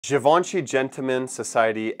Givenchy Gentleman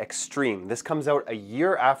Society Extreme. This comes out a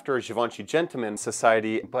year after Givenchy Gentleman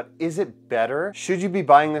Society, but is it better? Should you be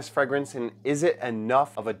buying this fragrance, and is it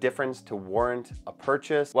enough of a difference to warrant a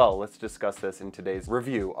purchase? Well, let's discuss this in today's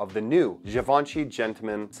review of the new Givenchy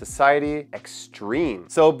Gentleman Society Extreme.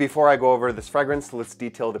 So before I go over this fragrance, let's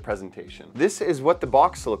detail the presentation. This is what the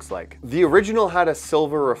box looks like. The original had a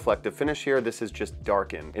silver reflective finish here. This is just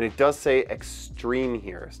darkened, and it does say Extreme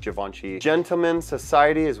here. It's Givenchy Gentleman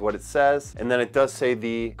Society is what it says, and then it does say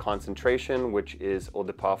the concentration, which is eau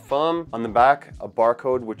de parfum. On the back, a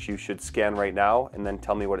barcode which you should scan right now and then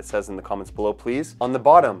tell me what it says in the comments below, please. On the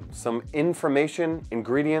bottom, some information,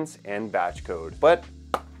 ingredients, and batch code. But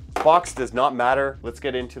box does not matter. Let's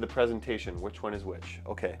get into the presentation. Which one is which?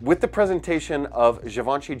 Okay. With the presentation of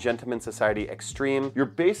Givenchy Gentleman Society Extreme, you're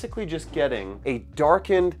basically just getting a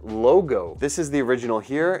darkened logo. This is the original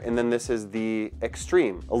here, and then this is the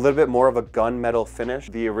Extreme. A little bit more of a gunmetal finish.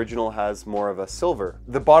 The original has more of a silver.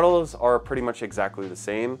 The bottles are pretty much exactly the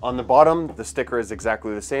same. On the bottom, the sticker is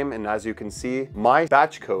exactly the same, and as you can see, my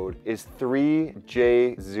batch code is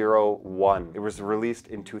 3J01. It was released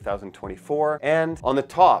in 2024, and on the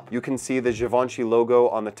top, you can see the Givenchy logo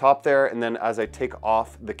on the top there, and then as I take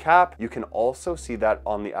off the cap, you can also see that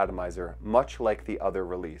on the atomizer, much like the other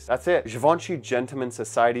release. That's it. Givenchy Gentleman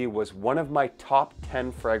Society was one of my top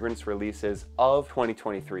 10 fragrance releases of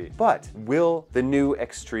 2023. But will the new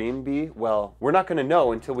Extreme be? Well, we're not gonna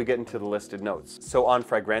know until we get into the listed notes. So on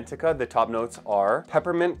Fragrantica, the top notes are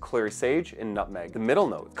peppermint, clary sage, and nutmeg. The middle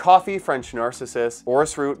notes, coffee, French narcissus,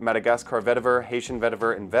 orris root, Madagascar vetiver, Haitian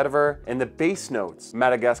vetiver, and vetiver. And the base notes,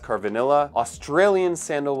 Madagascar vanilla, Australian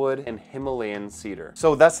sandalwood, and Himalayan cedar.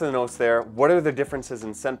 So that's the notes there. What are the differences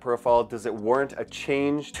in scent profile? Does it warrant a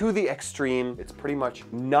change to the Extreme? It's pretty much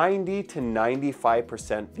 90 to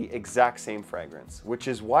 95% the exact same fragrance, which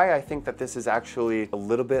is why I think that this is actually a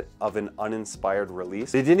little bit of an uninspired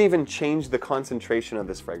release. They didn't even change the concentration of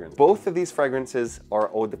this fragrance. Both of these fragrances are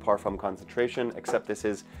eau de parfum concentration, except this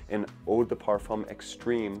is an eau de parfum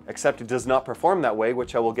Extreme, except it does not perform that way,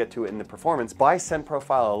 which I will get to in the performance. By scent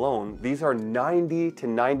profile alone, these are 90 to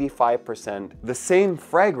 95% the same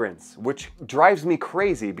fragrance, which drives me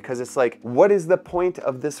crazy because it's like, what is the point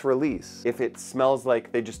of this release if it smells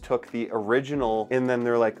like they just took the original and then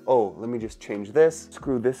they're like, oh, let me just change this,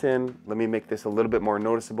 screw this in, let me make this a little bit more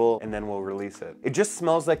noticeable, and then we'll release it. It just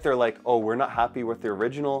smells like they're like, oh, we're not happy with the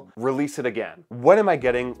original, release it again. What am I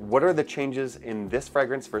getting? What are the changes in this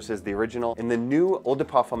fragrance versus the original? In the new Eau de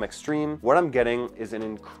Parfum Extreme, what I'm getting is an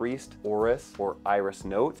increased orris or iris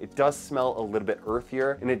note. It does smell a little bit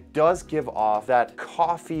earthier, and it does give off that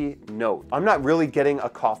coffee note. I'm not really getting a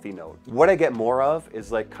coffee note. What I get more of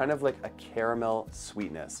is like kind of like a caramel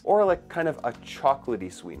sweetness, or like kind of a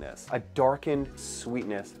chocolatey sweetness, a darkened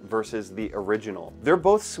sweetness versus the original. They're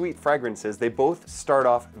both sweet fragrances. They both start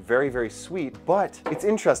off very, very sweet, but it's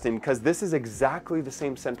interesting because this is exactly the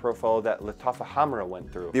same scent profile that Lattafa Hamra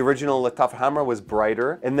went through. The original Lattafa Hamra was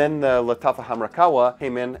brighter, and then the Lattafa Hamra Kawa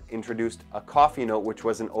came in, introduced a coffee note, which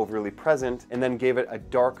wasn't overly present, and then gave it a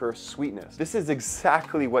darker sweetness. This is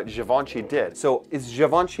exactly what Givenchy did. So is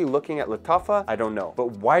Givenchy looking at Lattafa? I don't know.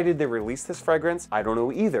 But why did they release this fragrance? I don't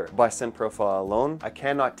know either. By scent profile alone, I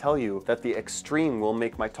cannot tell you that the Extreme will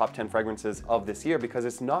make my top 10 fragrances of this year because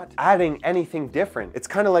it's not adding anything different. It's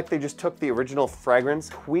kind of like they just took the original fragrance,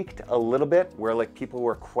 tweaked a little bit where like people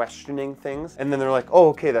were questioning things, and then they're like, oh,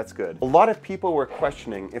 okay, that's good. A lot of people were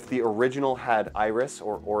questioning if the original had iris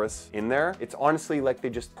or orris in there. It's honestly like they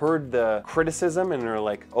just heard the criticism and they're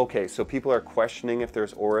like, okay, so people are questioning if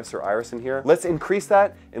there's orris or iris in here. Let's increase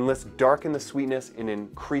that and let's darken the sweetness and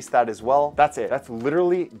increase that as well. That's it. That's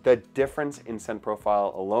literally the difference in scent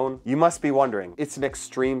profile alone. You must be wondering, it's an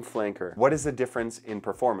Extreme flanker. What is the difference in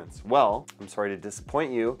performance? Well, I'm sorry to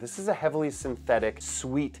disappoint you. This is a heavily synthetic,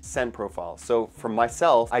 sweet scent profile. So for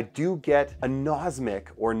myself, I do get a nosmic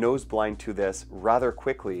or nose blind to this rather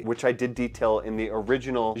quickly, which I did detail in the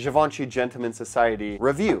original Givenchy Gentleman Society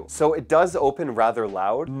review. So it does open rather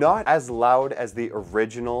loud, not as loud as the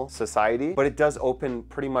original Society, but it does open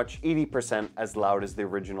pretty much 80% as loud as the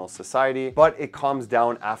original Society, but it calms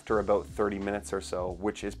down after about 30 minutes or so,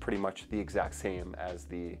 which is pretty much the exact same as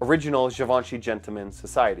the original Givenchy Gentleman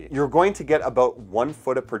Society. You're going to get about 1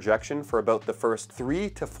 foot of projection for about the first 3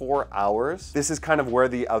 to 4 hours. This is kind of where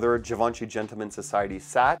the other Givenchy Gentleman Society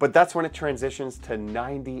sat, but that's when it transitions to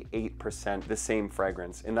 98% the same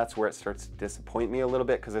fragrance, and that's where it starts to disappoint me a little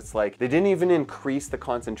bit because it's like they didn't even increase the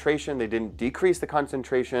concentration, they didn't decrease the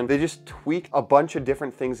concentration, they just tweaked a bunch of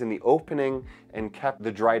different things in the opening and kept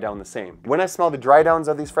the dry down the same. When I smell the dry downs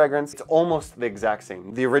of these fragrances, it's almost the exact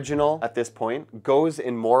same. The original at this point goes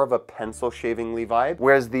in more of a pencil shavingly vibe,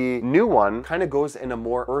 whereas the new one kind of goes in a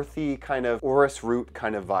more earthy kind of orris root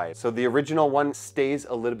kind of vibe. So the original one stays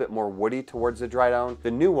a little bit more woody towards the dry down.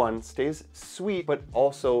 The new one stays sweet, but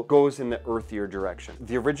also goes in the earthier direction.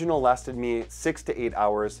 The original lasted me 6 to 8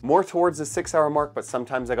 hours, more towards the 6-hour mark, but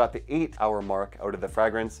sometimes I got the 8-hour mark out of the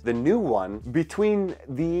fragrance. The new one between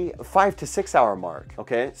the 5 to 6-hour mark.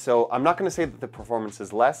 Okay, so I'm not going to say that the performance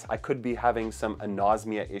is less. I could be having some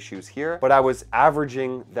anosmia issues here, but I was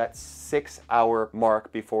averaging that 6-hour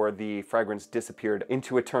mark before the fragrance disappeared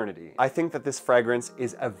into eternity. I think that this fragrance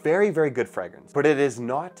is a very, very good fragrance, but it is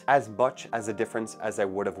not as much as a difference as I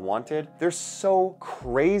would have wanted. They're so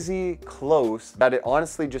crazy close that it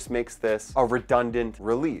honestly just makes this a redundant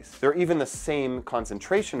release. They're even the same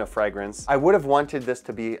concentration of fragrance. I would have wanted this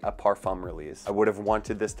to be a parfum release. I would have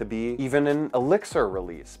wanted this to be even an elixir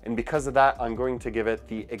release. And because of that, I'm going to give it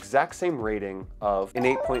the exact same rating of an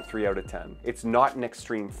 8.3 out of 10. It's not an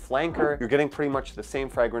extreme flanker. You're getting pretty much the same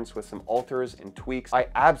fragrance with some alters and tweaks. I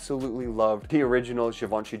absolutely loved the original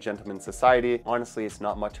Givenchy Gentleman Society. Honestly, it's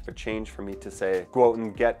not much of a change for me to say, go out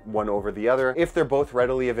and get one over the other. If they're both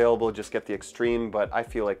readily available, just get the extreme, but I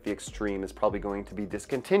feel like the extreme is probably going to be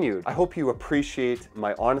discontinued. I hope you appreciate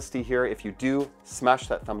my honesty here. If you do, smash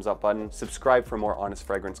that thumbs up button, subscribe for more honest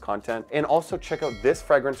fragrance content, and also check out this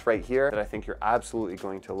fragrance right here that I think you're absolutely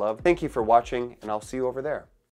going to love. Thank you for watching, and I'll see you over there.